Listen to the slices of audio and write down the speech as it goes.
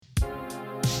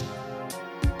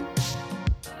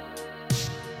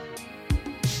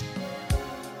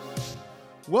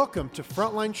Welcome to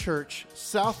Frontline Church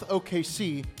South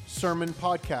OKC Sermon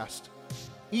Podcast.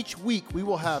 Each week we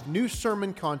will have new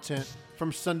sermon content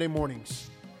from Sunday mornings,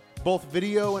 both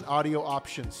video and audio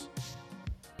options.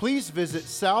 Please visit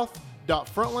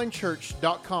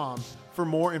south.frontlinechurch.com for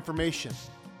more information.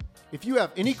 If you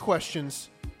have any questions,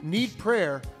 need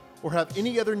prayer, or have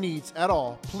any other needs at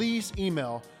all, please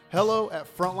email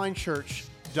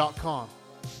hello@frontlinechurch.com.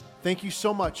 Thank you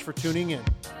so much for tuning in.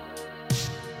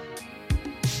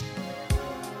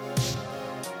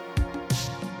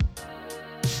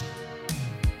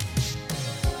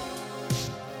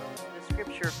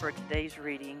 For today's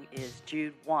reading is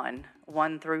Jude 1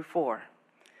 through 4.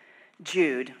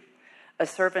 Jude, a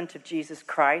servant of Jesus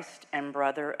Christ and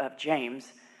brother of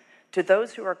James, to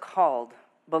those who are called,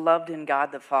 beloved in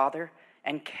God the Father,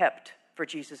 and kept for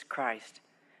Jesus Christ,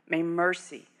 may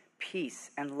mercy,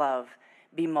 peace, and love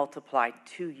be multiplied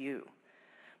to you.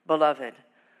 Beloved,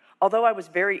 although I was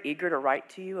very eager to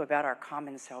write to you about our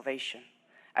common salvation,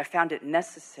 I found it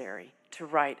necessary to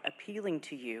write appealing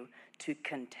to you to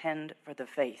contend for the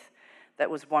faith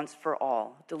that was once for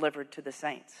all delivered to the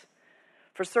saints.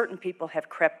 For certain people have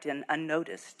crept in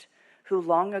unnoticed, who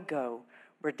long ago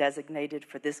were designated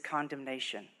for this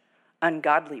condemnation,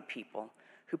 ungodly people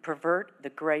who pervert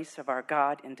the grace of our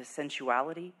God into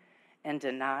sensuality and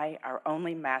deny our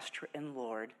only Master and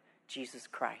Lord, Jesus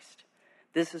Christ.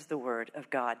 This is the word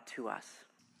of God to us.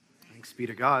 Thanks be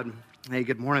to God. Hey,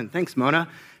 good morning. Thanks, Mona.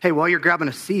 Hey, while you're grabbing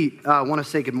a seat, I want to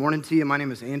say good morning to you. My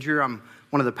name is Andrew. I'm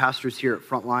one of the pastors here at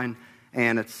Frontline,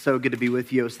 and it's so good to be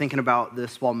with you. I was thinking about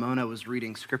this while Mona was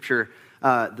reading scripture,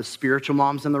 the spiritual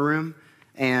moms in the room,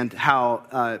 and how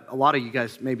a lot of you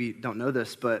guys maybe don't know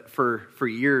this, but for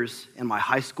years in my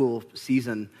high school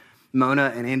season,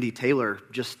 Mona and Andy Taylor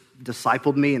just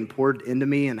discipled me and poured into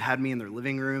me and had me in their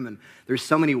living room. And there's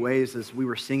so many ways as we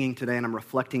were singing today, and I'm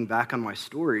reflecting back on my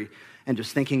story and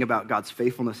just thinking about God's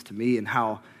faithfulness to me and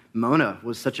how Mona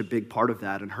was such a big part of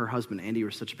that, and her husband Andy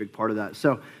was such a big part of that.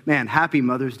 So, man, happy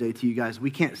Mother's Day to you guys.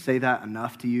 We can't say that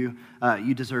enough to you.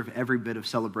 You deserve every bit of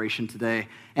celebration today.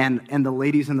 And the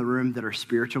ladies in the room that are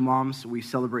spiritual moms, we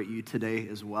celebrate you today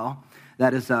as well.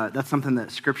 That's something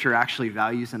that Scripture actually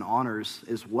values and honors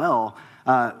as well.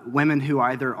 Women who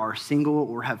either are single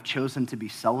or have chosen to be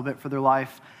celibate for their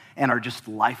life and are just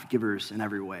life givers in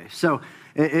every way. So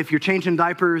if you're changing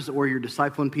diapers or you're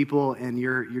discipling people and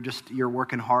you're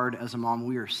working hard as a mom,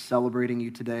 we are celebrating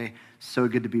you today. So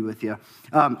good to be with you.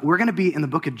 We're going to be in the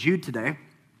book of Jude today.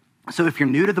 So if you're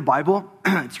new to the Bible,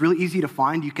 it's really easy to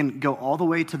find. You can go all the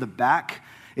way to the back.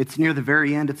 It's near the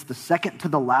very end. It's the second to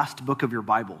the last book of your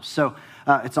Bible. So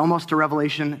it's almost to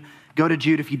Revelation. Go to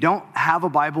Jude. If you don't have a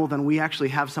Bible, then we actually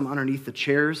have some underneath the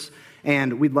chairs,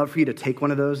 and we'd love for you to take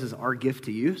one of those as our gift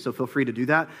to you, so feel free to do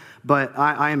that. But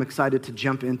I am excited to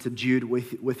jump into Jude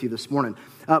with you this morning.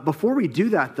 Before we do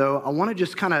that, though, I want to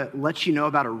just kind of let you know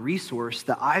about a resource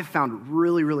that I've found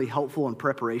really, really helpful in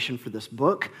preparation for this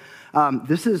book.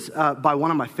 This is by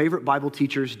one of my favorite Bible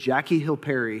teachers, Jackie Hill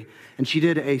Perry, and she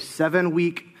did a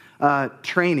 7-week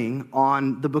training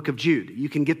on the book of Jude. You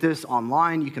can get this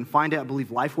online. You can find it. I believe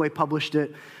Lifeway published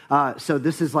it. So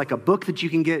this is like a book that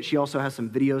you can get. She also has some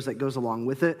videos that goes along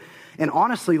with it. And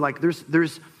honestly, like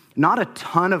there's not a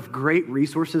ton of great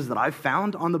resources that I've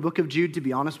found on the book of Jude, to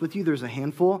be honest with you. There's a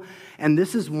handful. And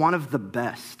this is one of the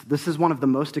best. This is one of the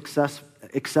most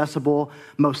accessible,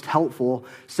 most helpful.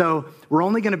 So we're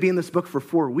only going to be in this book for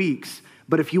 4 weeks.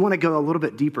 But if you want to go a little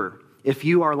bit deeper, if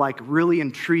you are like really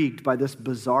intrigued by this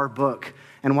bizarre book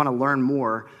and want to learn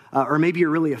more, or maybe you're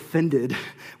really offended,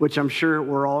 which I'm sure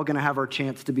we're all going to have our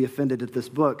chance to be offended at this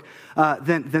book,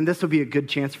 then this will be a good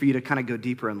chance for you to kind of go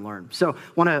deeper and learn. So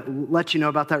want to let you know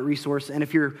about that resource. And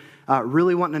if you're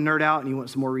really wanting to nerd out and you want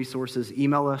some more resources,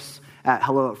 email us at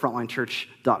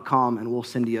hello@frontlinechurch.com, and we'll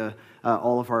send you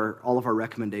all of our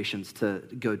recommendations to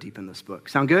go deep in this book.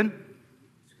 Sound good?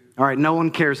 All right, no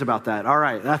one cares about that. All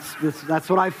right, that's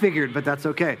what I figured, but that's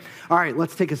okay. All right,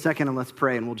 let's take a second and let's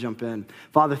pray and we'll jump in.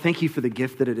 Father, thank you for the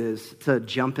gift that it is to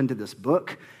jump into this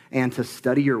book and to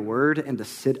study your word and to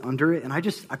sit under it. And I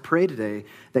pray today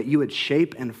that you would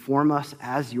shape and form us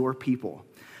as your people.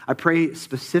 I pray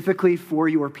specifically for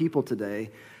your people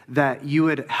today that you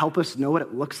would help us know what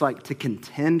it looks like to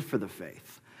contend for the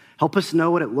faith. Help us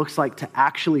know what it looks like to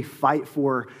actually fight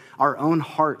for our own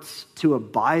hearts, to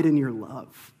abide in your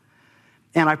love.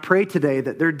 And I pray today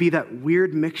that there'd be that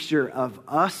weird mixture of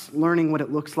us learning what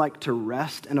it looks like to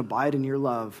rest and abide in your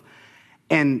love,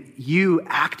 and you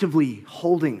actively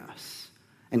holding us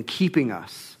and keeping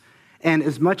us. And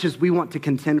as much as we want to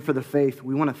contend for the faith,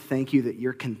 we want to thank you that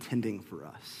you're contending for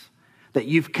us, that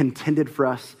you've contended for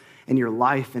us in your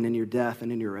life and in your death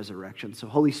and in your resurrection. So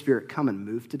Holy Spirit, come and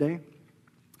move today.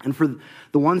 And for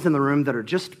the ones in the room that are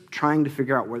just trying to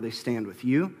figure out where they stand with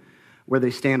you, where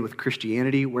they stand with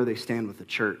Christianity, where they stand with the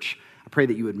church, I pray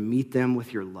that you would meet them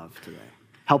with your love today.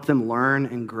 Help them learn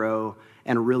and grow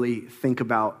and really think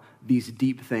about these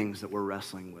deep things that we're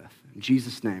wrestling with. In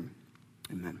Jesus' name,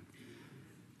 amen.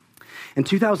 In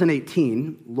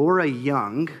 2018, Laura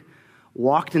Young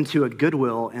walked into a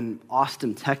Goodwill in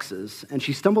Austin, Texas, and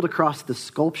she stumbled across this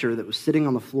sculpture that was sitting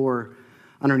on the floor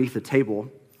underneath a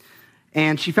table.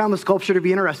 And she found the sculpture to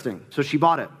be interesting, so she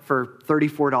bought it for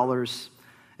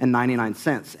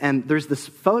 $34.99. And there's this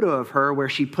photo of her where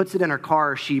she puts it in her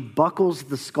car. She buckles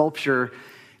the sculpture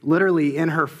literally in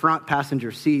her front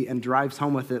passenger seat and drives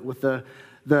home with it with the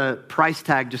price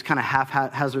tag just kind of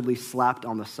haphazardly slapped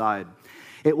on the side.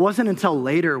 It wasn't until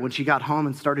later when she got home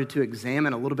and started to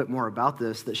examine a little bit more about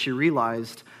this that she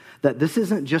realized that this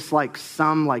isn't just like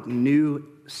some like new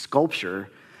sculpture,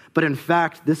 but in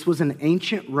fact, this was an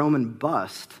ancient Roman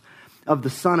bust of the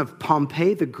son of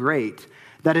Pompey the Great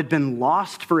that had been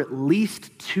lost for at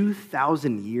least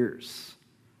 2,000 years,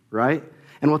 right?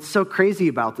 And what's so crazy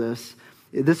about this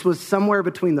was somewhere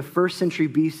between the 1st century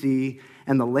BC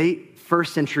and the late 1st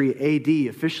century AD,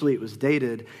 officially it was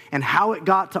dated, and how it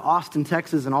got to Austin,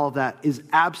 Texas and all of that is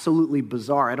absolutely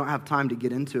bizarre. I don't have time to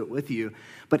get into it with you,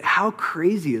 but how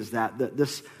crazy is that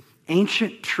this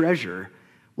ancient treasure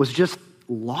was just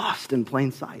lost in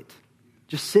plain sight,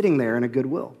 just sitting there in a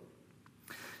Goodwill.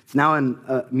 It's now in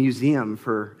a museum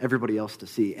for everybody else to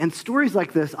see. And stories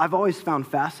like this I've always found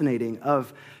fascinating,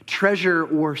 of treasure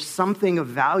or something of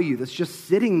value that's just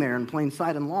sitting there in plain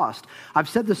sight and lost. I've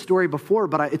said this story before,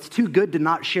 but it's too good to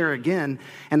not share again.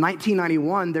 In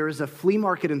 1991, there was a flea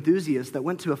market enthusiast that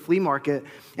went to a flea market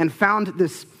and found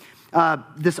this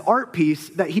art piece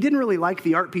that he didn't really like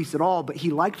the art piece at all, but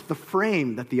he liked the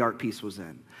frame that the art piece was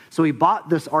in. So he bought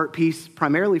this art piece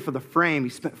primarily for the frame. He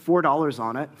spent $4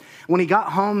 on it. When he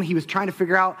got home, he was trying to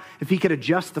figure out if he could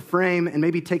adjust the frame and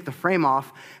maybe take the frame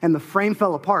off, and the frame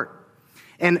fell apart.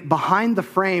 And behind the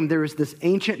frame, there was this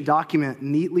ancient document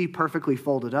neatly, perfectly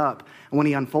folded up. And when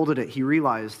he unfolded it, he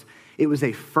realized it was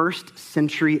a 1st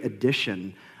century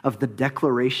edition of the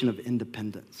Declaration of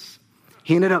Independence.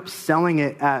 He ended up selling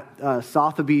it at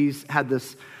Sotheby's, had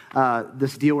this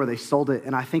deal where they sold it,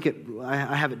 and I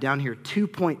have it down here,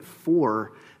 $2.4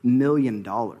 million,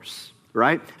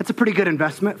 right? That's a pretty good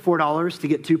investment, $4 to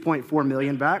get $2.4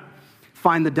 million back.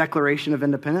 Find the Declaration of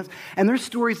Independence. And there's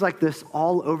stories like this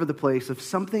all over the place of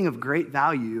something of great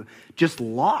value just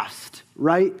lost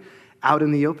right out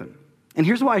in the open. And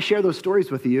here's why I share those stories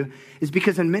with you, is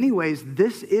because in many ways,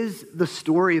 this is the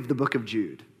story of the book of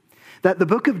Jude. That the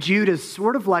book of Jude is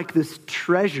sort of like this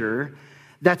treasure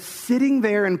that's sitting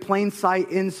there in plain sight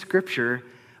in Scripture,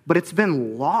 but it's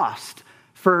been lost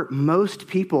for most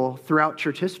people throughout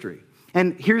church history.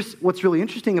 And here's what's really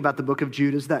interesting about the book of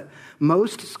Jude is that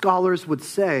most scholars would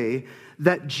say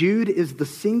that Jude is the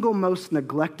single most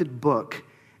neglected book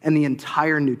in the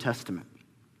entire New Testament.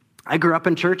 I grew up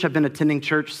in church. I've been attending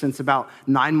church since about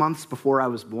 9 months before I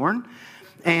was born.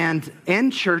 And in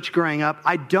church growing up,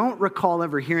 I don't recall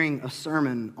ever hearing a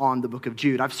sermon on the book of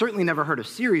Jude. I've certainly never heard a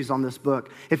series on this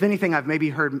book. If anything, I've maybe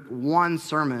heard one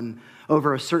sermon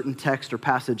over a certain text or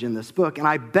passage in this book. And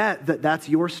I bet that that's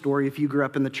your story if you grew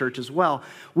up in the church as well.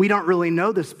 We don't really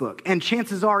know this book. And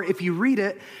chances are, if you read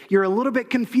it, you're a little bit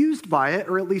confused by it,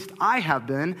 or at least I have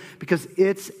been, because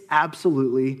it's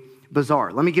absolutely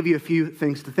bizarre. Let me give you a few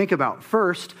things to think about.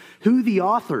 First, who the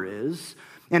author is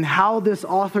and how this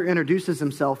author introduces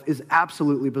himself is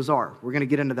absolutely bizarre. We're going to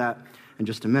get into that in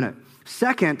just a minute.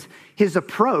 Second, his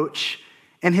approach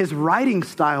and his writing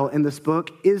style in this book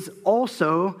is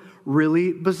also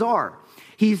really bizarre.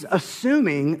 He's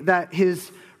assuming that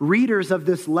his readers of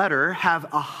this letter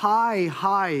have a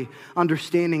high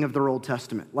understanding of their Old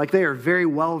Testament. Like they are very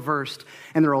well versed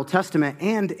in their Old Testament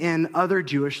and in other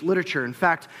Jewish literature. In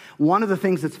fact, one of the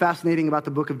things that's fascinating about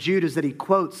the book of Jude is that he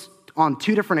quotes on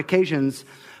 2 different occasions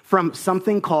from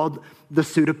something called the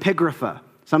Pseudepigrapha.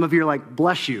 Some of you are like,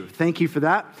 bless you, thank you for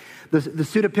that. The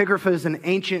Pseudepigrapha is an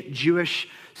ancient Jewish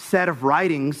set of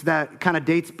writings that kind of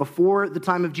dates before the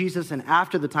time of Jesus and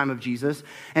after the time of Jesus.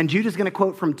 And Jude is going to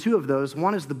quote from 2 of those.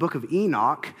 One is the book of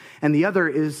Enoch, and the other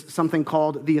is something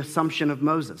called the Assumption of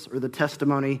Moses, or the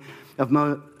Testimony of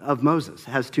Moses.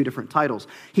 It has 2 different titles.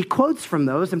 He quotes from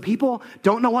those, and people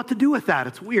don't know what to do with that.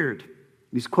 It's weird.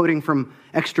 He's quoting from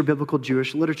extra-biblical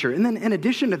Jewish literature. And then in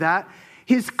addition to that,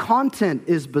 his content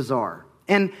is bizarre.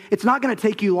 And it's not going to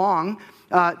take you long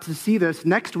to see this,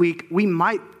 next week, we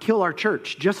might kill our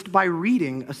church just by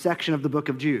reading a section of the book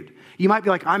of Jude. You might be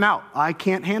like, I'm out. I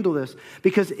can't handle this.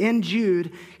 Because in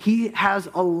Jude, he has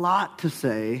a lot to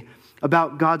say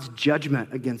about God's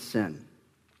judgment against sin.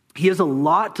 He has a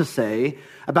lot to say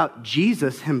about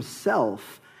Jesus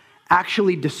himself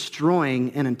actually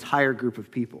destroying an entire group of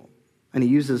people. And he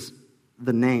uses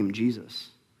the name Jesus.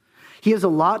 He has a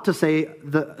lot to say,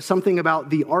 something about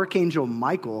the archangel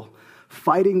Michael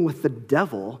fighting with the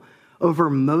devil over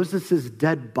Moses'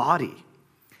 dead body.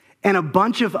 And a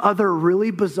bunch of other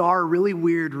really bizarre, really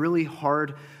weird, really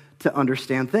hard to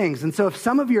understand things. And so if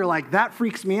some of you are like, that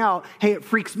freaks me out, hey, it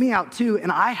freaks me out too,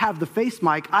 and I have the face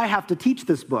mic, I have to teach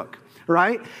this book,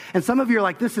 right? And some of you are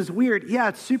like, this is weird. Yeah,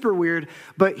 it's super weird,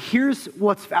 but here's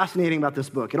what's fascinating about this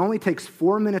book. It only takes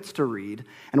 4 minutes to read,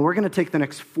 and we're going to take the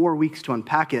next 4 weeks to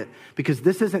unpack it, because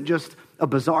this isn't just a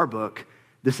bizarre book,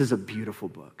 this is a beautiful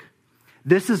book.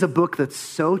 This is a book that's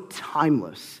so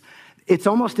timeless. It's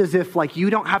almost as if like you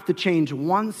don't have to change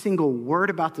one single word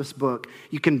about this book.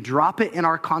 You can drop it in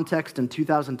our context in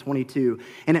 2022,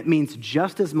 and it means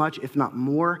just as much, if not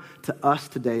more, to us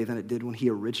today than it did when he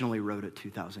originally wrote it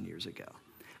 2,000 years ago.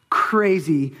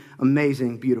 Crazy,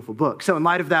 amazing, beautiful book. So in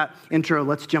light of that intro,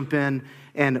 let's jump in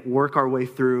and work our way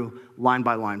through line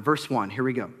by line. Verse 1, here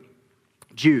we go.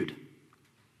 Jude,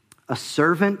 a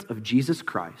servant of Jesus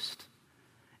Christ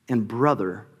and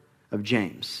brother of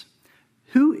James.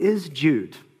 Who is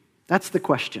Jude? That's the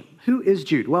question. Who is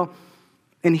Jude? Well,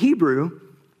 in Hebrew,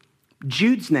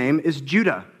 Jude's name is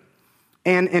Judah.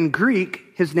 And in Greek,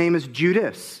 his name is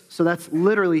Judas. So that's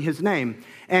literally his name.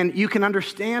 And you can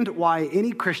understand why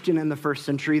any Christian in the first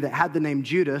century that had the name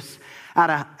Judas at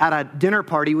a dinner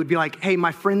party would be like, hey,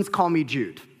 my friends call me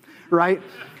Jude, right?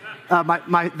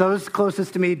 Those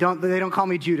closest to me, they don't call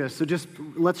me Judas. So just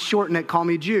let's shorten it, call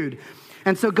me Jude.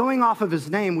 And so going off of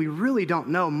his name, we really don't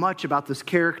know much about this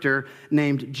character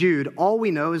named Jude. All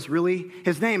we know is really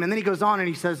his name. And then he goes on and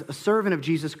he says, a servant of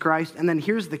Jesus Christ. And then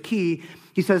here's the key.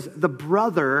 He says, the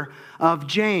brother of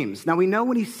James. Now we know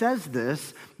when he says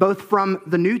this, both from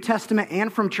the New Testament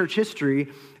and from church history,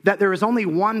 that there is only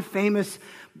one famous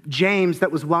James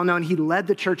that was well known. He led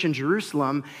the church in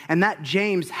Jerusalem. And that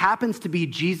James happens to be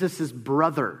Jesus's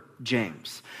brother,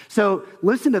 James. So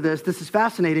listen to this. This is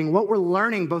fascinating. What we're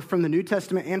learning both from the New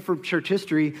Testament and from church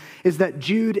history is that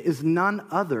Jude is none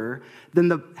other than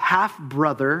the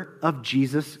half-brother of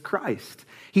Jesus Christ.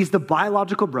 He's the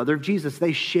biological brother of Jesus.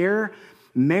 They share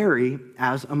Mary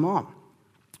as a mom.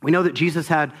 We know that Jesus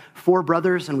had 4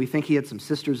 brothers, and we think he had some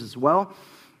sisters as well.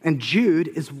 And Jude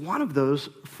is one of those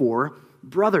 4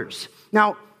 brothers.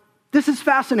 Now, this is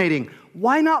fascinating.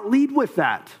 Why not lead with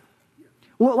that?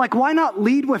 Well, why not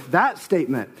lead with that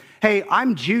statement? Hey,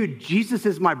 I'm Jude. Jesus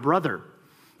is my brother.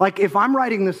 If I'm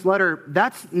writing this letter,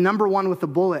 that's number 1 with the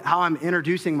bullet, how I'm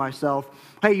introducing myself.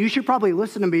 Hey, you should probably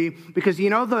listen to me because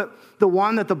you know the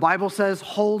one that the Bible says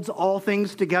holds all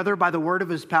things together by the word of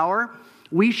his power?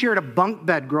 We shared a bunk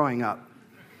bed growing up.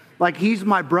 He's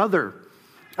my brother.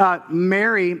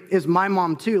 Mary is my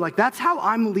mom too. That's how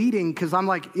I'm leading because I'm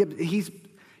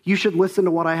you should listen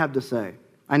to what I have to say.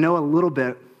 I know a little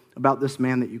bit about this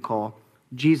man that you call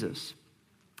Jesus.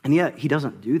 And yet he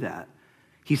doesn't do that.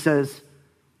 He says,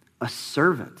 a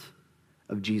servant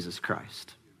of Jesus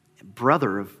Christ, a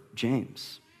brother of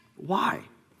James. Why?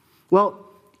 Well,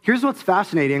 here's what's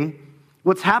fascinating.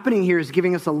 What's happening here is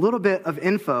giving us a little bit of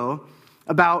info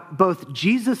about both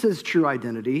Jesus's true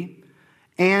identity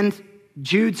and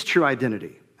Jude's true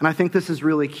identity. And I think this is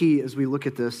really key as we look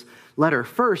at this letter.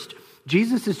 First,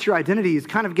 Jesus's true identity is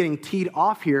kind of getting teed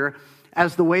off here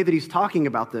as the way that he's talking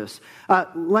about this.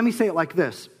 Let me say it like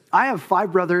this. I have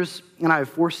 5 brothers and I have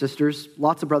 4 sisters,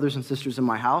 lots of brothers and sisters in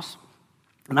my house.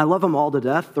 And I love them all to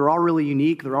death. They're all really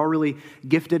unique. They're all really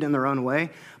gifted in their own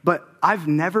way. But I've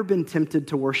never been tempted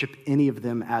to worship any of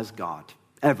them as God,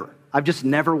 ever. I've just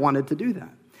never wanted to do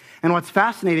that. And what's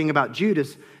fascinating about Jude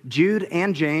is Jude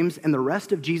and James and the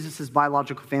rest of Jesus'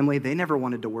 biological family, they never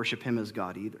wanted to worship him as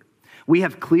God either. We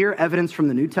have clear evidence from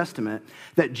the New Testament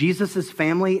that Jesus'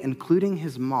 family, including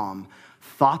his mom,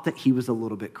 thought that he was a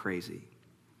little bit crazy.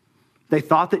 They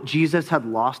thought that Jesus had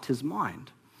lost his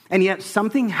mind. And yet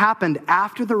something happened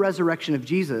after the resurrection of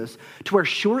Jesus to where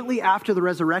shortly after the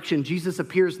resurrection, Jesus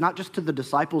appears not just to the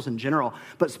disciples in general,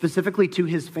 but specifically to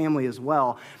his family as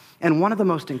well. And one of the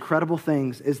most incredible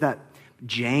things is that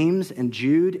James and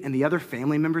Jude and the other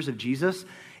family members of Jesus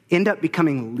end up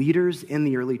becoming leaders in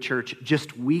the early church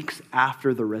just weeks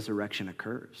after the resurrection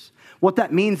occurs. What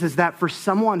that means is that for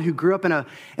someone who grew up in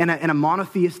a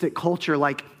monotheistic culture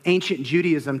like ancient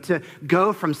Judaism, to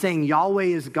go from saying Yahweh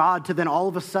is God to then all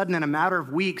of a sudden in a matter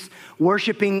of weeks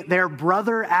worshiping their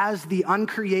brother as the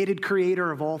uncreated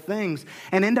creator of all things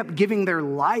and end up giving their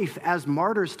life as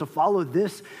martyrs to follow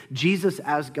this Jesus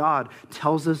as God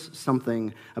tells us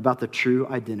something about the true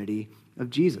identity of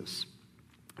Jesus.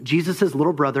 Jesus'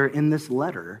 little brother in this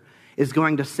letter is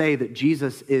going to say that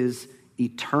Jesus is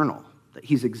eternal, that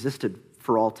he's existed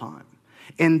for all time.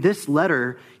 In this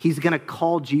letter, he's going to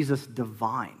call Jesus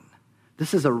divine.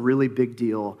 This is a really big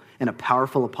deal and a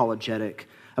powerful apologetic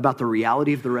about the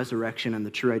reality of the resurrection and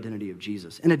the true identity of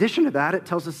Jesus. In addition to that, it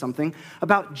tells us something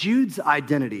about Jude's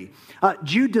identity.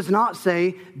 Jude does not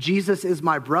say, Jesus is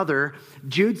my brother.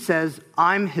 Jude says,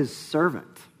 I'm his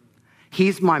servant.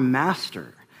 He's my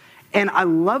master. And I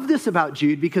love this about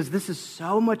Jude because this is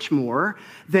so much more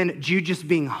than Jude just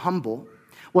being humble.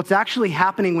 What's actually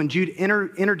happening when Jude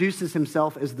introduces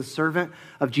himself as the servant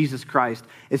of Jesus Christ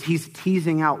is he's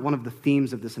teasing out one of the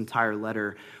themes of this entire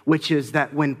letter, which is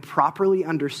that when properly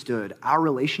understood, our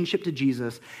relationship to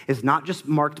Jesus is not just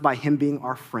marked by him being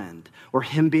our friend or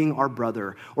him being our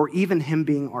brother or even him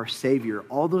being our savior.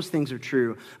 All those things are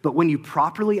true. But when you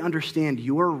properly understand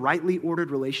your rightly ordered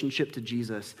relationship to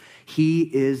Jesus, he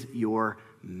is your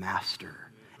master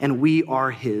and we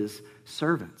are his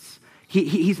servants.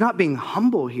 He's not being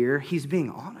humble here. He's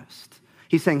being honest.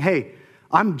 He's saying, hey,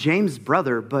 I'm James'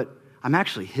 brother, but I'm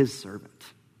actually his servant.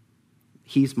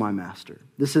 He's my master.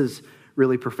 This is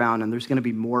really profound, and there's going to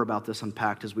be more about this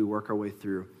unpacked as we work our way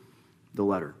through the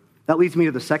letter. That leads me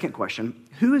to the second question.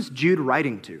 Who is Jude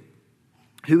writing to?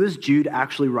 Who is Jude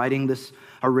actually writing this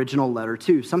original letter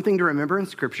to? Something to remember in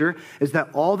Scripture is that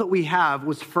all that we have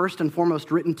was first and foremost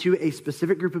written to a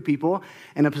specific group of people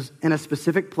in a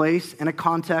specific place, in a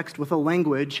context, with a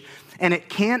language, and it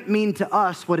can't mean to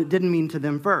us what it didn't mean to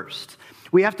them first.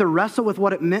 We have to wrestle with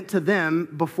what it meant to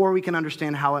them before we can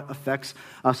understand how it affects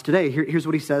us today. Here's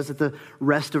what he says at the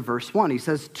rest of verse 1. He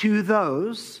says, to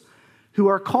those who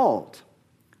are called,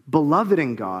 beloved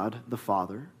in God the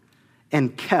Father,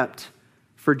 and kept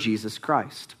for Jesus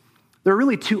Christ. There are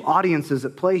really two audiences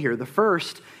at play here. The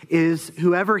first is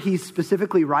whoever he's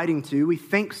specifically writing to. We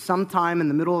think sometime in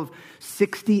the middle of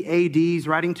 60 AD, he's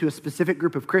writing to a specific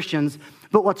group of Christians.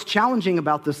 But what's challenging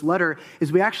about this letter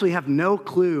is we actually have no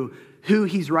clue who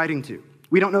he's writing to.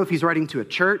 We don't know if he's writing to a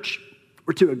church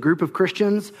or to a group of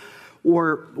Christians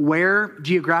or where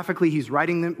geographically he's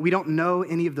writing them. We don't know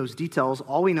any of those details.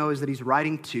 All we know is that he's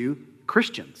writing to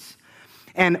Christians.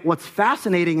 And what's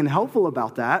fascinating and helpful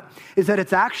about that is that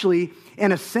it's actually,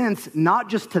 in a sense, not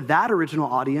just to that original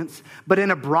audience, but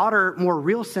in a broader, more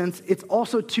real sense, it's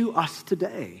also to us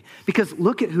today. Because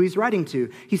look at who he's writing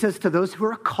to. He says, to those who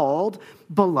are called,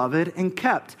 beloved, and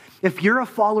kept. If you're a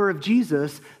follower of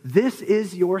Jesus, this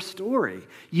is your story.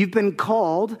 You've been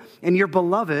called, and you're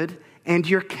beloved, and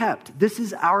you're kept. This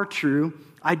is our true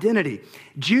identity.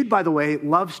 Jude, by the way,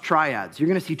 loves triads. You're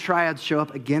going to see triads show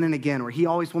up again and again, where he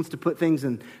always wants to put things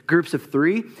in groups of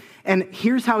three. And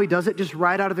here's how he does it just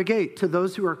right out of the gate. To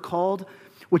those who are called,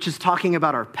 which is talking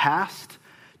about our past.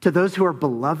 To those who are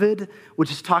beloved, which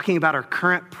is talking about our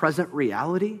current, present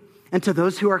reality. And to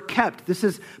those who are kept, this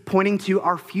is pointing to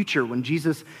our future when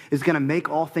Jesus is going to make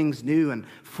all things new and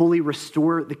fully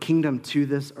restore the kingdom to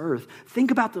this earth.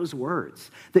 Think about those words,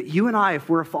 that you and I, if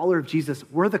we're a follower of Jesus,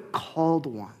 we're the called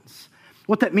ones.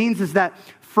 What that means is that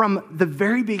from the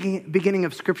very beginning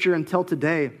of Scripture until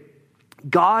today,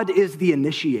 God is the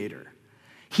initiator.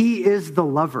 He is the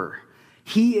lover.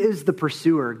 He is the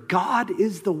pursuer. God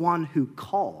is the one who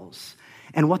calls.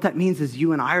 And what that means is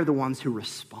you and I are the ones who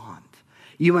respond.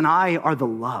 You and I are the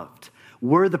loved.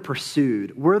 We're the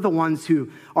pursued. We're the ones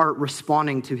who are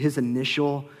responding to his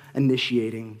initial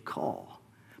initiating call.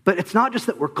 But it's not just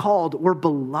that we're called, we're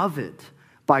beloved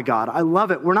by God. I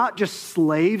love it. We're not just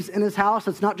slaves in his house.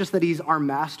 It's not just that he's our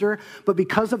master, but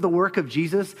because of the work of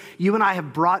Jesus, you and I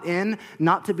have brought in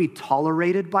not to be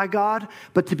tolerated by God,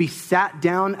 but to be sat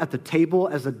down at the table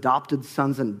as adopted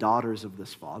sons and daughters of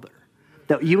this Father.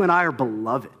 That you and I are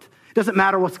beloved. It doesn't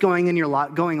matter what's going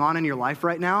on in your life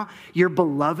right now. You're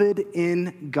beloved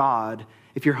in God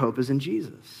if your hope is in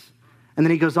Jesus. And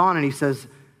then he goes on and he says,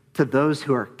 to those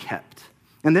who are kept.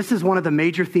 And this is one of the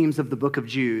major themes of the book of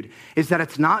Jude, is that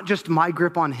it's not just my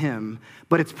grip on him,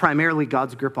 but it's primarily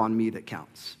God's grip on me that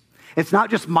counts. It's not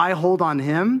just my hold on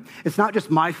him. It's not just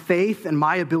my faith and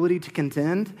my ability to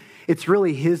contend. It's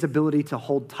really his ability to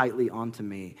hold tightly onto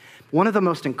me. One of the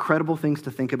most incredible things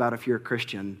to think about if you're a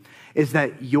Christian is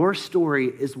that your story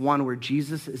is one where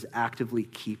Jesus is actively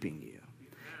keeping you.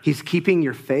 He's keeping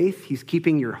your faith. He's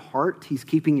keeping your heart. He's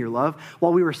keeping your love.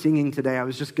 While we were singing today, I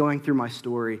was just going through my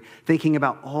story, thinking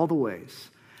about all the ways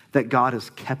that God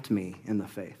has kept me in the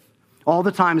faith. All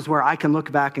the times where I can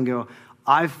look back and go,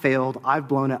 I've failed, I've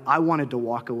blown it, I wanted to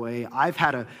walk away, I've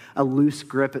had a loose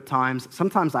grip at times.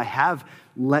 Sometimes I have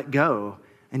let go,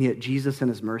 and yet Jesus in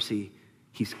his mercy,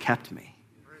 he's kept me.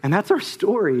 And that's our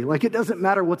story. Like, it doesn't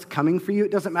matter what's coming for you.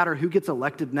 It doesn't matter who gets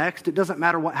elected next. It doesn't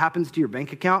matter what happens to your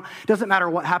bank account. It doesn't matter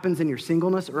what happens in your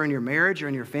singleness or in your marriage or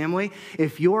in your family.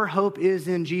 If your hope is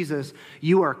in Jesus,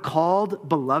 you are called,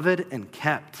 beloved, and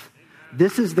kept.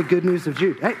 This is the good news of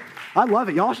Jude. Hey, I love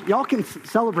it. Y'all can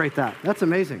celebrate that. That's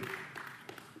amazing.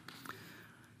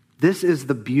 This is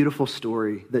the beautiful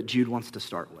story that Jude wants to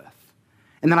start with.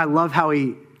 And then I love how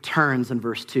he turns in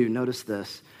verse 2. Notice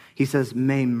this. He says,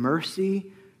 may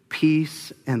mercy,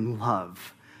 peace, and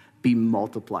love be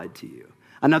multiplied to you.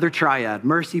 Another triad,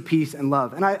 mercy, peace, and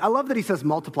love. And I love that he says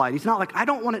multiplied. He's not like, I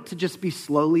don't want it to just be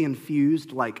slowly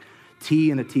infused like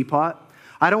tea in a teapot.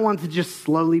 I don't want it to just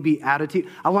slowly be added to you.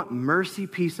 I want mercy,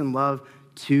 peace, and love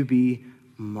to be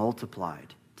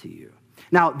multiplied to you.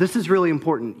 Now, this is really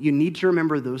important. You need to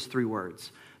remember those three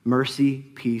words, mercy,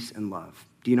 peace, and love.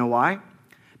 Do you know why?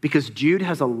 Because Jude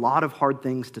has a lot of hard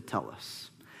things to tell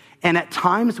us. And at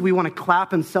times we want to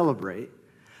clap and celebrate,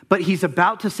 but he's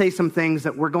about to say some things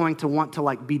that we're going to want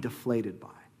to be deflated by.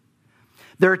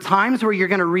 There are times where you're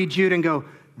going to read Jude and go,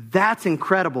 that's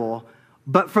incredible.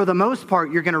 But for the most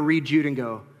part, you're going to read Jude and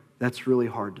go, that's really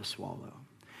hard to swallow.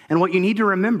 And what you need to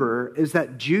remember is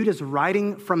that Jude is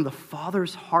writing from the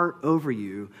Father's heart over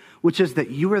you, which is that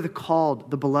you are the called,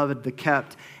 the beloved, the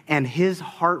kept, and his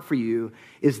heart for you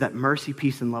is that mercy,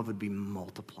 peace, and love would be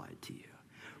multiplied to you.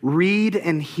 Read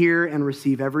and hear and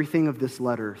receive everything of this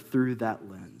letter through that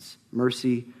lens.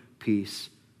 Mercy, peace,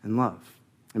 and love.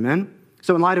 Amen?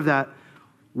 So in light of that,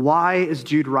 why is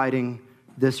Jude writing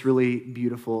this really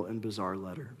beautiful and bizarre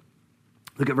letter?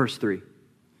 Look at verse 3.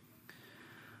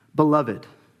 Beloved,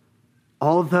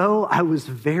 although I was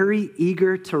very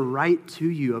eager to write to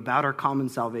you about our common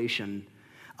salvation,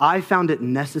 I found it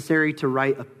necessary to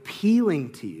write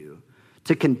appealing to you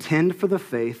to contend for the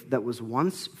faith that was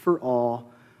once for all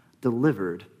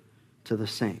delivered to the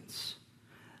saints.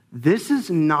 This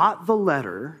is not the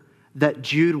letter that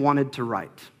Jude wanted to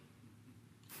write.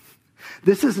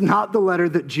 This is not the letter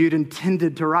that Jude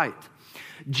intended to write.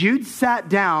 Jude sat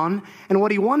down, and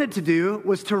what he wanted to do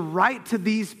was to write to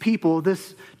these people,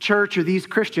 this church or these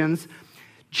Christians,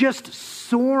 just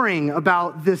soaring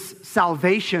about this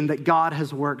salvation that God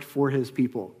has worked for his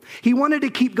people. He wanted to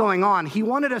keep going on. He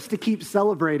wanted us to keep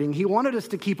celebrating. He wanted us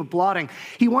to keep applauding.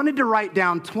 He wanted to write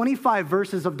down 25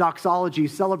 verses of doxology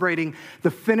celebrating the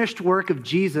finished work of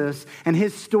Jesus and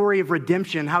his story of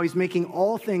redemption, how he's making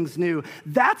all things new.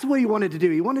 That's what he wanted to do.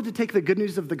 He wanted to take the good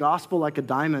news of the gospel like a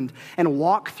diamond and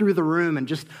walk through the room and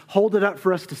just hold it up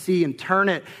for us to see and turn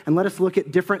it and let us look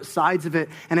at different sides of it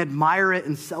and admire it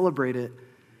and celebrate it.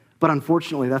 But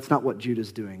unfortunately, that's not what Jude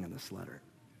is doing in this letter.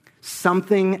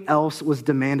 Something else was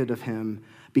demanded of him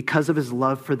because of his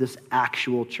love for this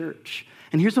actual church.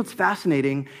 And here's what's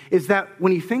fascinating is that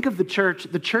when you think of the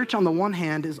church on the one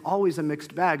hand is always a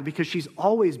mixed bag because she's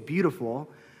always beautiful,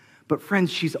 but friends,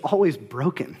 she's always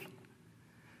broken.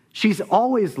 She's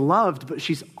always loved, but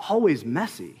she's always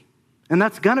messy. And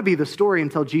that's going to be the story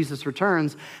until Jesus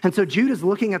returns. And so Jude is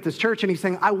looking at this church and he's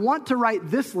saying, I want to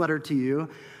write this letter to you,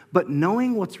 but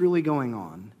knowing what's really going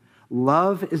on,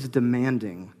 love is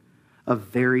demanding a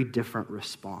very different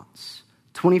response.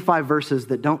 25 verses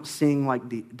that don't sing like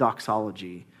the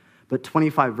doxology, but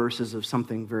 25 verses of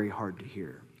something very hard to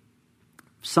hear.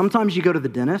 Sometimes you go to the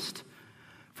dentist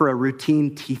for a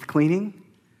routine teeth cleaning,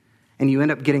 and you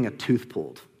end up getting a tooth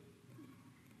pulled.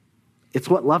 It's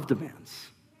what love demands.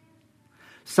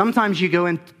 Sometimes you go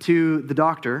into the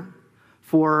doctor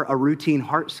for a routine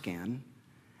heart scan,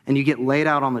 and you get laid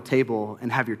out on the table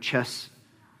and have your chest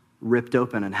ripped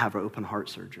open and have open heart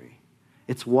surgery.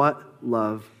 It's what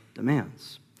love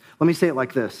demands. Let me say it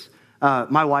like this.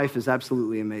 My wife is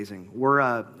absolutely amazing.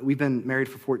 We've been married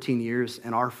for 14 years,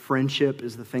 and our friendship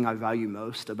is the thing I value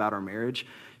most about our marriage.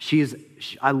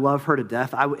 I love her to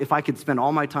death. If I could spend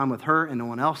all my time with her and no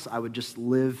one else, I would just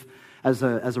live as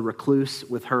a recluse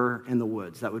with her in the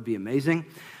woods. That would be amazing.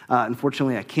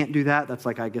 Unfortunately, I can't do that. That's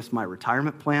I guess, my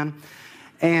retirement plan.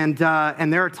 And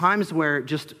there are times where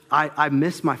just I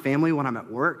miss my family when I'm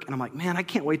at work, and I'm like, man, I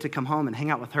can't wait to come home and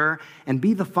hang out with her and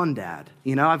be the fun dad.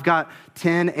 You know, I've got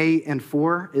 10, 8, and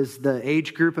 4 is the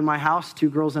age group in my house,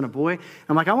 2 girls and a boy.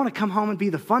 I'm like, I want to come home and be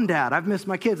the fun dad. I've missed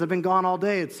my kids. I've been gone all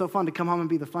day. It's so fun to come home and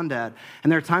be the fun dad.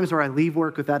 And there are times where I leave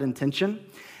work with that intention,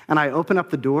 and I open up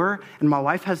the door, and my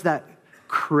wife has that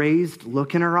crazed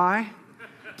look in her eye.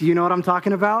 Do you know what I'm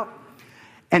talking about?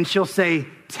 And she'll say,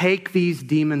 take these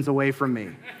demons away from me.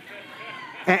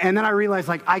 And then I realize,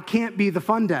 like, I can't be the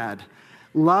fun dad.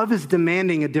 Love is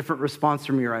demanding a different response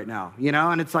from me right now, you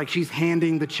know? And it's like she's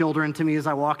handing the children to me as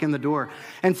I walk in the door.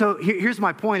 And so here's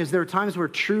my point, is there are times where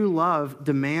true love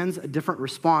demands a different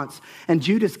response. And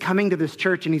Jude is coming to this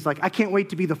church, and he's like, I can't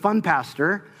wait to be the fun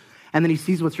pastor. And then he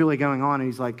sees what's really going on, and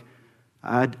he's like,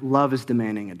 love is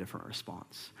demanding a different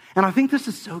response. And I think this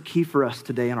is so key for us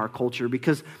today in our culture,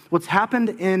 because what's happened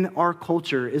in our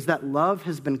culture is that love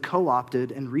has been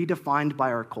co-opted and redefined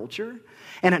by our culture.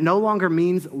 And it no longer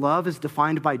means love is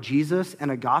defined by Jesus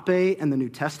and agape and the New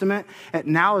Testament. It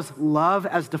now is love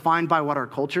as defined by what our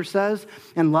culture says.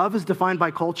 And love is defined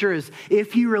by culture as,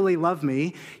 if you really love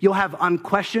me, you'll have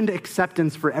unquestioned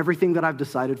acceptance for everything that I've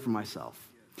decided for myself.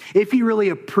 If you really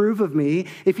approve of me,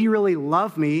 if you really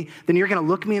love me, then you're going to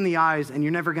look me in the eyes and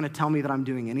you're never going to tell me that I'm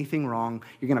doing anything wrong.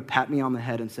 You're going to pat me on the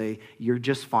head and say, you're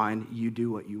just fine. You do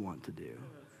what you want to do.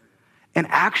 And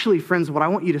actually, friends, what I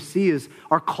want you to see is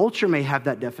our culture may have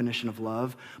that definition of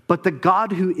love, but the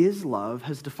God who is love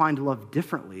has defined love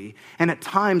differently. And at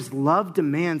times, love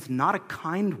demands not a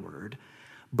kind word,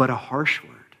 but a harsh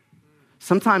word.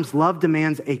 Sometimes love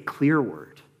demands a clear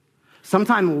word.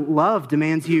 Sometimes love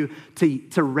demands you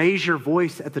to raise your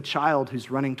voice at the child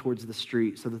who's running towards the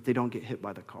street so that they don't get hit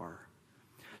by the car.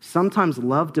 Sometimes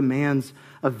love demands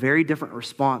a very different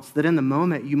response that in the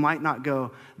moment you might not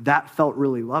go, that felt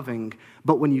really loving,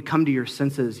 but when you come to your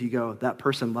senses, you go, that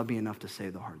person loved me enough to say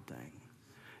the hard thing.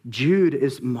 Jude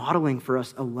is modeling for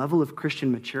us a level of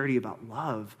Christian maturity about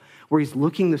love, where he's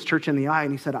looking this church in the eye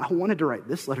and he said, I wanted to write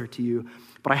this letter to you,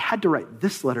 but I had to write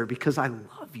this letter because I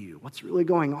love you. What's really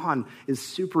going on is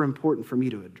super important for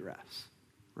me to address,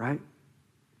 right?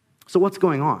 So what's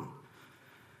going on?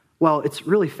 Well, it's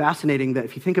really fascinating that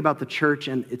if you think about the church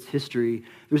and its history,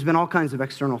 there's been all kinds of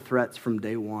external threats from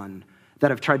day one that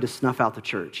have tried to snuff out the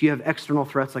church. You have external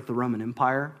threats like the Roman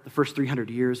Empire. The first 300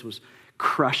 years was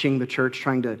crushing the church,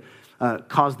 trying to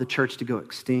cause the church to go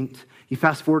extinct. You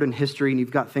fast forward in history and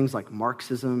you've got things like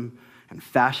Marxism and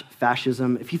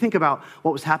fascism. If you think about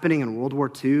what was happening in World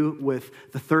War II with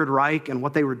the Third Reich and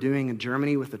what they were doing in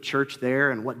Germany with the church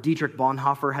there and what Dietrich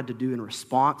Bonhoeffer had to do in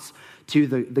response to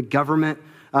the government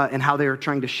and how they were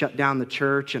trying to shut down the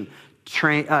church and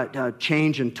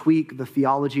change and tweak the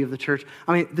theology of the church.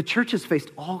 I mean, the church has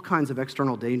faced all kinds of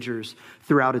external dangers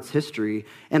throughout its history,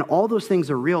 and all those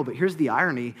things are real, but here's the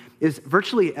irony, is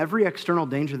virtually every external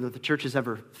danger that the church has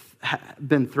ever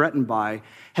been threatened by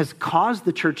has caused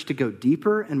the church to go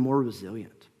deeper and more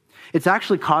resilient. It's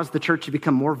actually caused the church to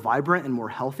become more vibrant and more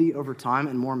healthy over time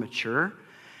and more mature.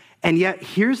 And yet,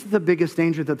 here's the biggest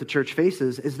danger that the church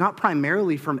faces is not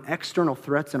primarily from external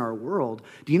threats in our world.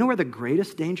 Do you know where the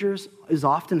greatest dangers is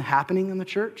often happening in the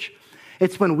church?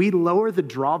 It's when we lower the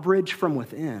drawbridge from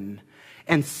within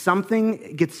and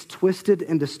something gets twisted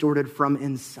and distorted from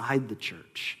inside the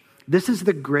church. This is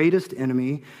the greatest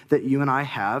enemy that you and I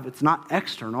have. It's not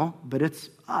external, but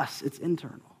it's us. It's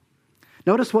internal.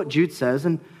 Notice what Jude says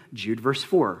in Jude verse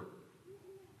 4.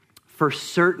 For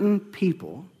certain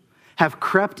people have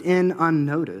crept in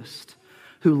unnoticed,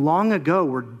 who long ago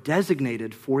were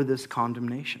designated for this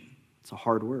condemnation. It's a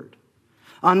hard word.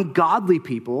 Ungodly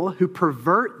people who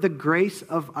pervert the grace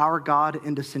of our God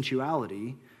into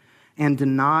sensuality and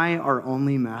deny our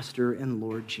only Master and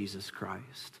Lord Jesus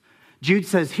Christ. Jude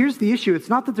says, here's the issue. It's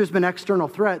not that there's been external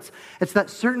threats. It's that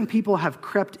certain people have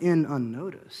crept in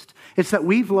unnoticed. It's that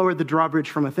we've lowered the drawbridge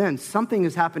from within. Something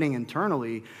is happening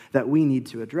internally that we need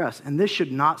to address. And this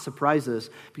should not surprise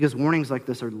us because warnings like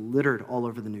this are littered all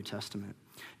over the New Testament.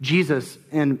 Jesus,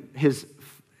 in his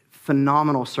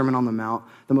phenomenal Sermon on the Mount,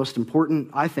 the most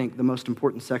important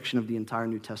section of the entire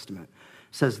New Testament,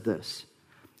 says this: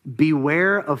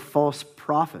 beware of false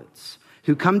prophets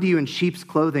who come to you in sheep's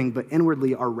clothing, but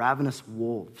inwardly are ravenous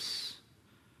wolves.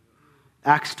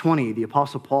 Acts 20, the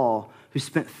Apostle Paul, who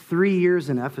spent 3 years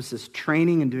in Ephesus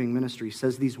training and doing ministry,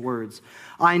 says these words: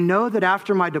 I know that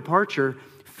after my departure,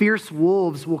 fierce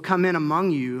wolves will come in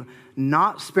among you,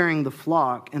 not sparing the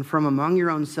flock, and from among your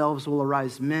own selves will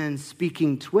arise men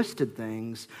speaking twisted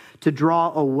things to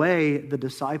draw away the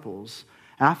disciples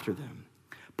after them.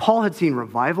 Paul had seen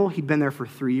revival. He'd been there for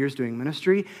 3 years doing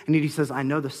ministry. And he says, I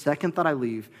know the second that I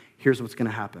leave, here's what's going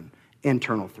to happen.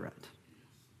 Internal threat.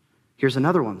 Here's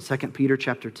another one, 2 Peter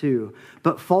chapter 2.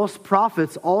 But false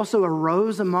prophets also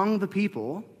arose among the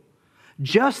people,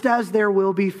 just as there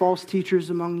will be false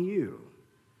teachers among you,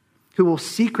 who will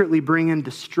secretly bring in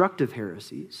destructive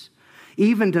heresies,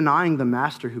 even denying the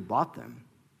master who bought them,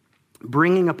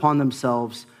 bringing upon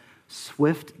themselves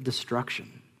swift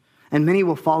destruction. And many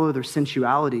will follow their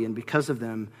sensuality, and because of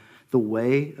them, the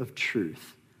way of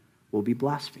truth will be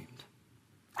blasphemed.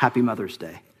 Happy Mother's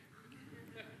Day.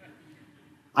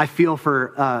 I feel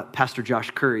for Pastor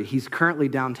Josh Curry. He's currently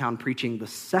downtown preaching the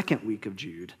second week of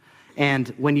Jude. And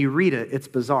when you read it, it's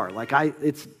bizarre.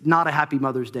 It's not a Happy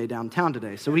Mother's Day downtown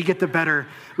today. So we get the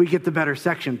better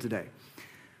section today.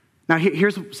 Now,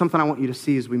 here's something I want you to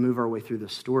see as we move our way through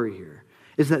this story here,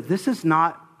 is that this is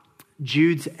not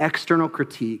Jude's external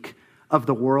critique of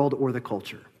the world or the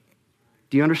culture.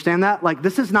 Do you understand that?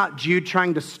 This is not Jude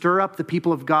trying to stir up the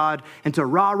people of God and to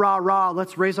rah, rah, rah,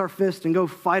 let's raise our fist and go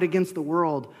fight against the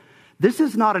world. This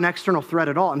is not an external threat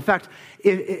at all. In fact,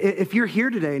 if you're here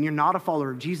today and you're not a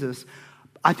follower of Jesus,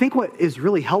 I think what is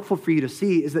really helpful for you to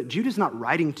see is that Jude is not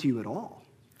writing to you at all.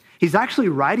 He's actually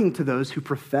writing to those who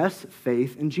profess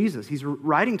faith in Jesus. He's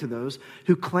writing to those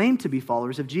who claim to be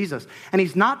followers of Jesus. And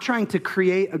he's not trying to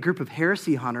create a group of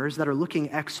heresy hunters that are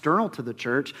looking external to the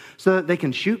church so that they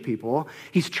can shoot people.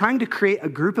 He's trying to create a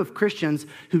group of Christians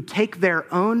who take their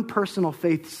own personal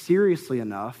faith seriously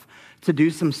enough to do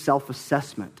some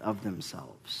self-assessment of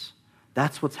themselves.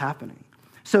 That's what's happening.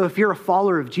 So if you're a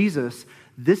follower of Jesus,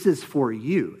 this is for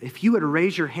you. If you would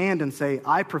raise your hand and say,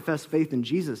 I profess faith in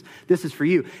Jesus, this is for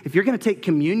you. If you're going to take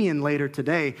communion later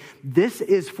today, this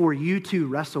is for you to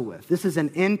wrestle with. This is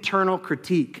an internal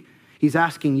critique. He's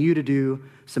asking you to do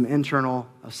some internal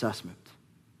assessment.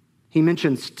 He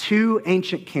mentions 2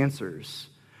 ancient cancers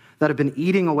that have been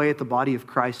eating away at the body of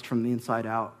Christ from the inside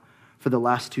out for the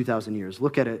last 2,000 years.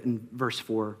 Look at it in verse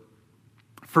 4.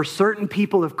 For certain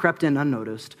people have crept in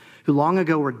unnoticed, who long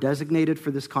ago were designated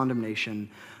for this condemnation.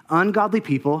 Ungodly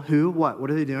people who, what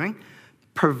are they doing?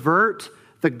 Pervert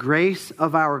the grace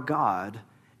of our God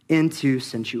into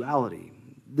sensuality.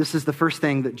 This is the first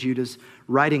thing that Jude is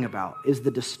writing about, is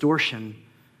the distortion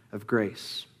of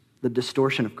grace. The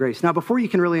distortion of grace. Now, before you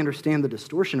can really understand the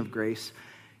distortion of grace,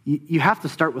 you have to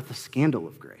start with the scandal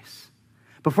of grace.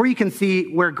 Before you can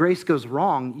see where grace goes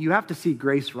wrong, you have to see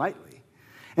grace rightly.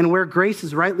 And where grace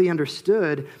is rightly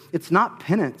understood, it's not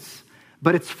penance,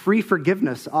 but it's free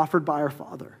forgiveness offered by our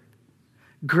Father.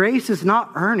 Grace is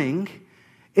not earning,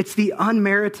 it's the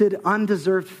unmerited,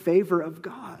 undeserved favor of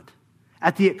God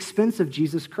at the expense of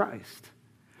Jesus Christ.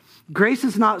 Grace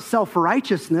is not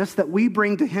self-righteousness that we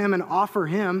bring to him and offer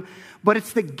him, but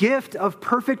it's the gift of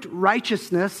perfect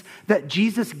righteousness that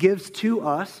Jesus gives to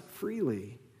us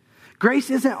freely. Grace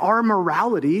isn't our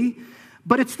morality,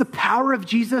 but it's the power of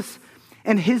Jesus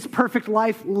and his perfect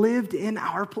life lived in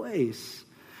our place.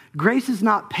 Grace is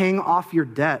not paying off your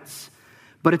debts,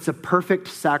 but it's a perfect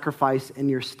sacrifice in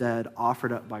your stead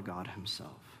offered up by God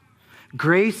himself.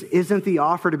 Grace isn't the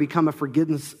offer to become a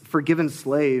forgiven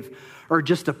slave or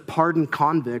just a pardoned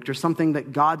convict or something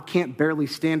that God can't barely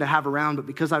stand to have around, but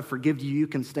because I forgive you, you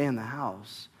can stay in the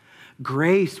house.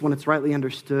 Grace, when it's rightly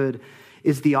understood,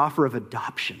 is the offer of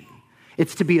adoption.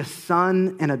 It's to be a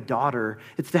son and a daughter.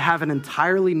 It's to have an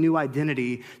entirely new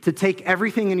identity, to take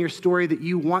everything in your story that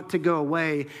you want to go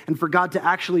away and for God to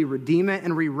actually redeem it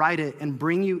and rewrite it and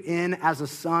bring you in as a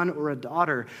son or a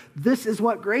daughter. This is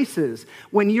what grace is.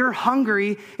 When you're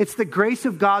hungry, it's the grace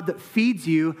of God that feeds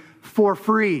you for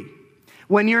free.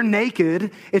 When you're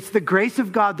naked, it's the grace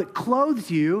of God that clothes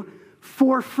you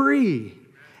for free.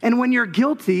 And when you're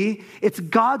guilty, it's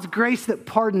God's grace that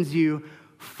pardons you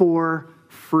for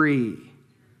free.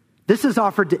 This is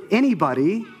offered to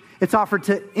anybody. It's offered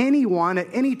to anyone at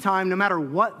any time, no matter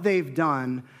what they've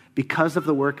done, because of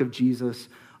the work of Jesus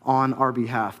on our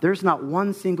behalf. There's not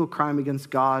one single crime against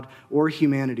God or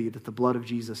humanity that the blood of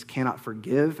Jesus cannot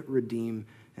forgive, redeem,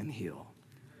 and heal.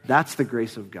 That's the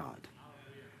grace of God.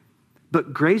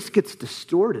 But grace gets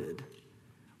distorted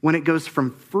when it goes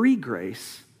from free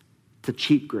grace to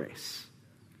cheap grace.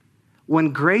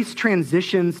 When grace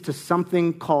transitions to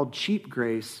something called cheap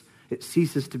grace, it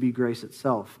ceases to be grace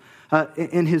itself.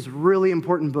 In his really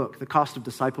important book, The Cost of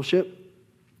Discipleship,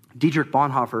 Dietrich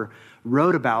Bonhoeffer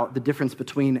wrote about the difference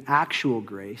between actual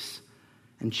grace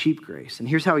and cheap grace. And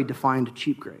here's how he defined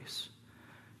cheap grace.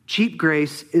 Cheap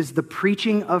grace is the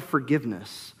preaching of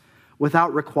forgiveness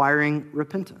without requiring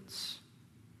repentance.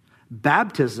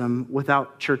 Baptism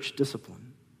without church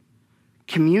discipline.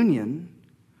 Communion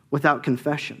without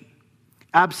confession.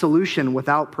 Absolution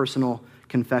without personal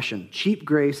confession. Cheap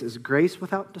grace is grace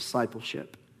without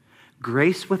discipleship,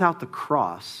 grace without the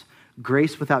cross,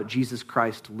 grace without Jesus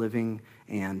Christ living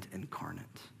and incarnate.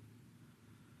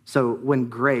 So when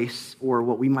grace, or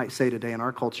what we might say today in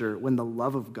our culture, when the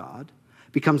love of God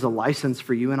becomes a license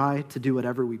for you and I to do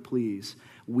whatever we please,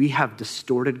 we have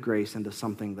distorted grace into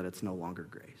something that it's no longer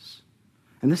grace.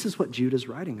 And this is what Jude is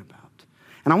writing about.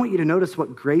 And I want you to notice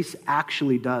what grace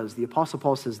actually does. The Apostle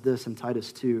Paul says this in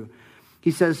Titus 2. He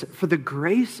says, "For the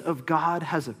grace of God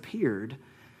has appeared,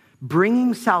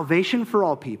 bringing salvation for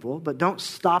all people," but don't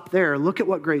stop there. Look at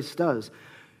what grace does.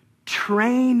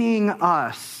 "Training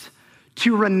us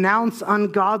to renounce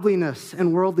ungodliness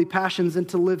and worldly passions and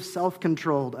to live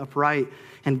self-controlled, upright,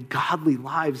 and godly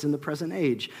lives in the present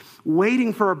age,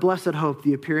 waiting for our blessed hope,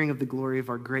 the appearing of the glory of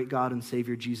our great God and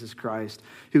Savior Jesus Christ,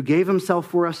 who gave himself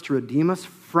for us to redeem us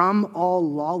from all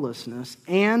lawlessness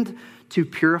and to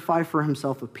purify for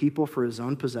himself a people for his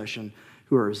own possession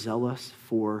who are zealous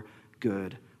for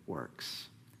good works."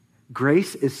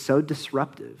 Grace is so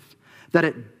disruptive that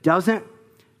it doesn't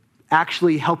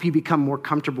actually help you become more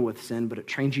comfortable with sin, but it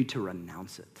trains you to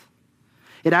renounce it.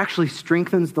 It actually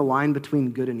strengthens the line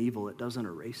between good and evil. It doesn't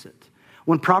erase it.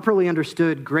 When properly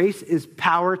understood, grace is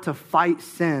power to fight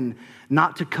sin,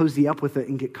 not to cozy up with it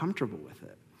and get comfortable with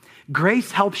it.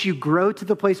 Grace helps you grow to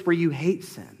the place where you hate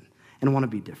sin and want to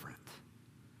be different.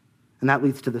 And that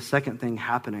leads to the second thing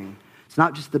happening. It's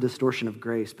not just the distortion of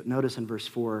grace, but notice in verse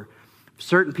 4,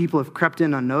 certain people have crept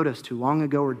in unnoticed who long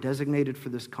ago were designated for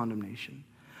this condemnation.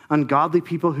 Ungodly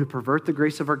people who pervert the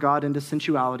grace of our God into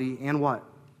sensuality and what?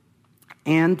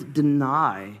 And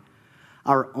deny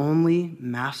our only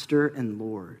Master and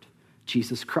Lord,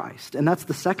 Jesus Christ. And that's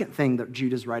the second thing that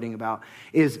Jude is writing about,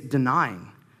 is denying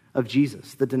of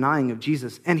Jesus, the denying of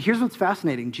Jesus. And here's what's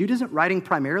fascinating. Jude isn't writing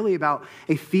primarily about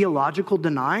a theological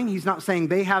denying. He's not saying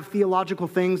they have theological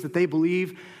things that they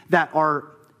believe that are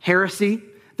heresy.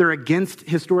 They're against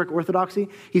historic orthodoxy.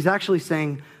 He's actually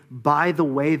saying, by the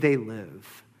way they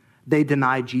live, they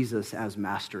deny Jesus as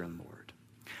Master and Lord.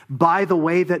 By the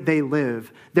way that they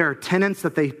live, there are tenets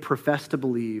that they profess to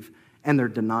believe, and they're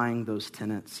denying those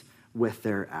tenets with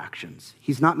their actions.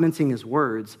 He's not mincing his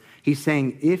words. He's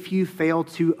saying, if you fail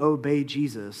to obey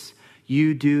Jesus,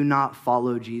 you do not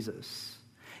follow Jesus.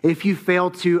 If you fail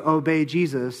to obey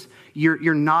Jesus,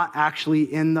 you're not actually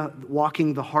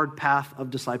walking the hard path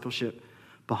of discipleship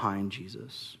behind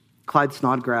Jesus. Clyde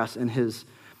Snodgrass, in his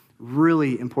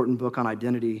really important book on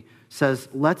identity, says,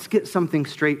 let's get something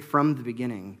straight from the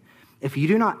beginning. If you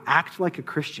do not act like a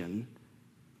Christian,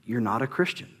 you're not a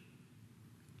Christian.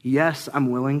 Yes, I'm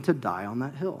willing to die on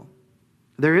that hill.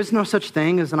 There is no such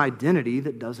thing as an identity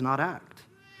that does not act.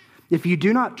 If you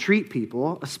do not treat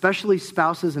people, especially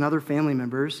spouses and other family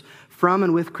members, from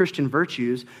and with Christian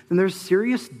virtues, then there's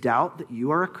serious doubt that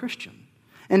you are a Christian.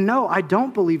 And no, I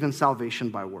don't believe in salvation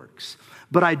by works,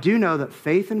 but I do know that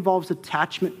faith involves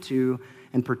attachment to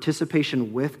and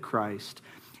participation with Christ.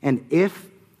 And if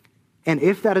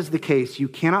that is the case, you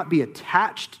cannot be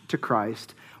attached to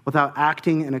Christ without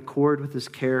acting in accord with his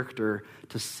character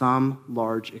to some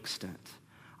large extent.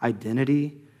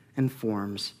 Identity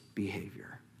informs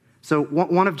behavior. So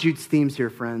one of Jude's themes here,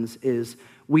 friends, is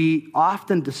we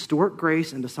often distort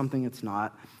grace into something it's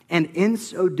not. And in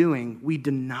so doing, we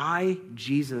deny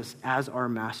Jesus as our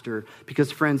master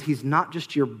because, friends, he's not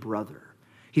just your brother.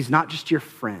 He's not just your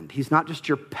friend. He's not just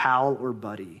your pal or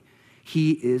buddy.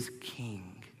 He is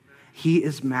king. He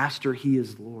is master. He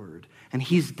is Lord. And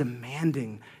he's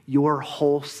demanding your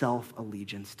whole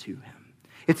self-allegiance to him.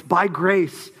 It's by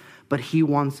grace, but he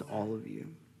wants all of you.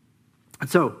 And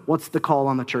so, what's the call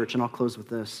on the church? And I'll close with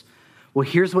this. Well,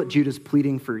 here's what Jude is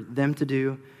pleading for them to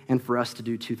do and for us to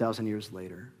do 2,000 years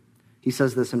later. He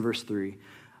says this in verse 3.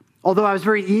 Although I was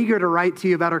very eager to write to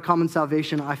you about our common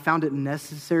salvation, I found it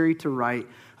necessary to write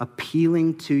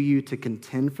appealing to you to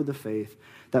contend for the faith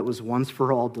that was once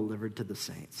for all delivered to the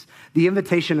saints. The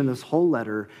invitation in this whole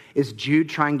letter is Jude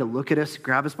trying to look at us,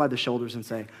 grab us by the shoulders and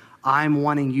say, I'm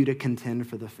wanting you to contend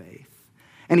for the faith.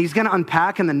 And he's going to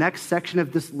unpack in the next section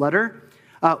of this letter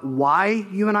why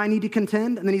you and I need to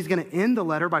contend. And then he's going to end the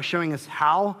letter by showing us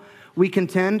how we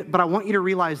contend. But I want you to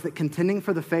realize that contending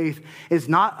for the faith is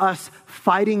not us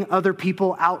fighting other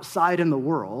people outside in the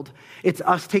world. It's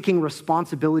us taking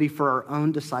responsibility for our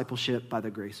own discipleship by the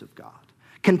grace of God.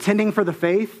 Contending for the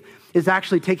faith is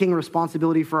actually taking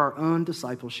responsibility for our own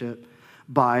discipleship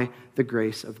by the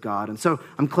grace of God. And so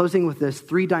I'm closing with this: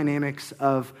 3 dynamics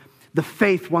of the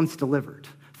faith once delivered.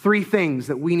 3 things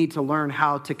that we need to learn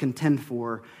how to contend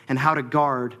for and how to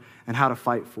guard and how to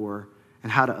fight for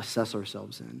and how to assess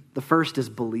ourselves in. The first is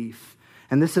belief.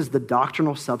 And this is the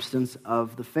doctrinal substance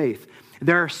of the faith.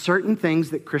 There are certain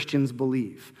things that Christians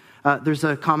believe. There's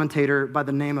a commentator by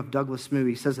the name of Douglas Moo.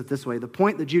 He says it this way: the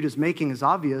point that Jude is making is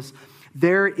obvious.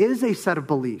 There is a set of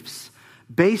beliefs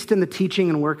based in the teaching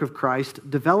and work of Christ,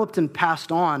 developed and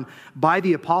passed on by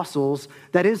the apostles,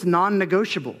 that is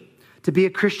non-negotiable. To be a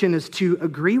Christian is to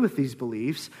agree with these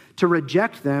beliefs. To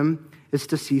reject them is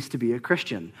to cease to be a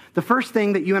Christian. The first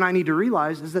thing that you and I need to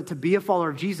realize is that to be a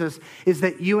follower of Jesus is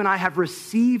that you and I have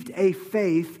received a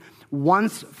faith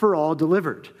once for all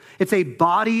delivered. It's a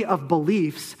body of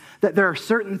beliefs that there are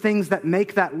certain things that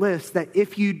make that list that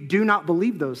if you do not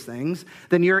believe those things,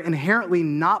 then you're inherently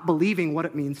not believing what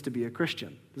it means to be a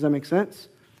Christian. Does that make sense?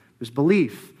 There's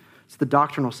belief. It's the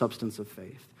doctrinal substance of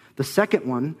faith. The second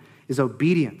one is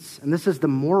obedience, and this is the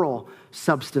moral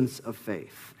substance of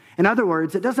faith. In other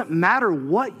words, it doesn't matter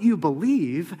what you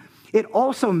believe, it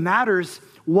also matters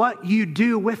what you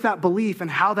do with that belief and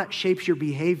how that shapes your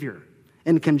behavior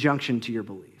in conjunction to your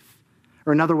belief.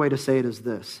 Or another way to say it is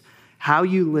this: how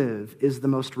you live is the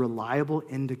most reliable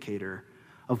indicator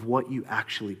of what you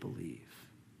actually believe.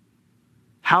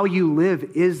 How you live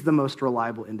is the most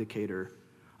reliable indicator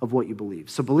of what you believe.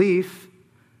 So belief,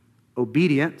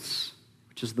 obedience,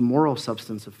 which is the moral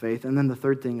substance of faith, and then the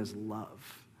third thing is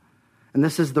love. And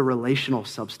this is the relational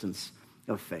substance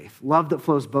of faith. Love that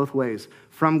flows both ways,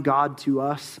 from God to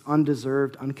us,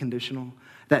 undeserved, unconditional,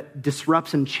 that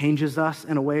disrupts and changes us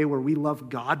in a way where we love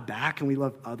God back and we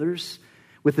love others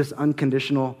with this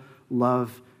unconditional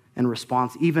love and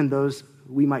response, even those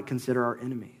we might consider our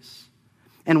enemies.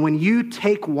 And when you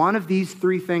take one of these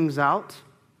three things out,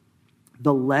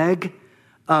 the leg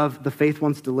of the faith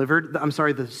once delivered,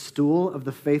 the stool of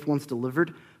the faith once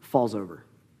delivered falls over.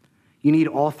 You need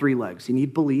all three legs. You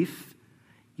need belief,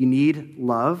 you need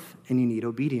love, and you need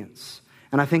obedience.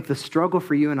 And I think the struggle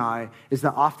for you and I is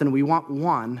that often we want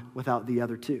one without the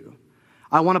other two.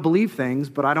 I want to believe things,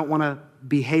 but I don't want to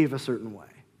behave a certain way.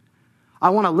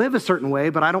 I want to live a certain way,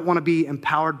 but I don't want to be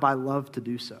empowered by love to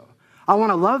do so. I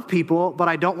want to love people, but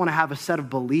I don't want to have a set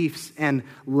of beliefs and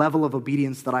level of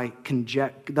obedience that I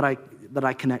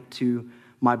connect to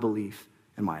my belief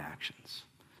and my actions.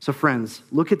 So friends,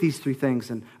 look at these three things,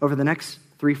 and over the next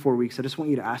 3-4 weeks, I just want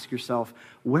you to ask yourself,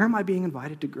 where am I being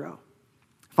invited to grow?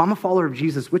 If I'm a follower of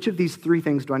Jesus, which of these three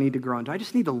things do I need to grow in? Do I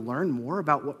just need to learn more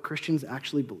about what Christians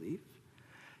actually believe?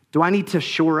 Do I need to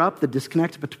shore up the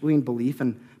disconnect between belief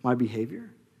and my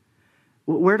behavior?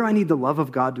 Where do I need the love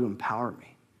of God to empower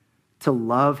me to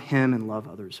love him and love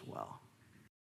others well?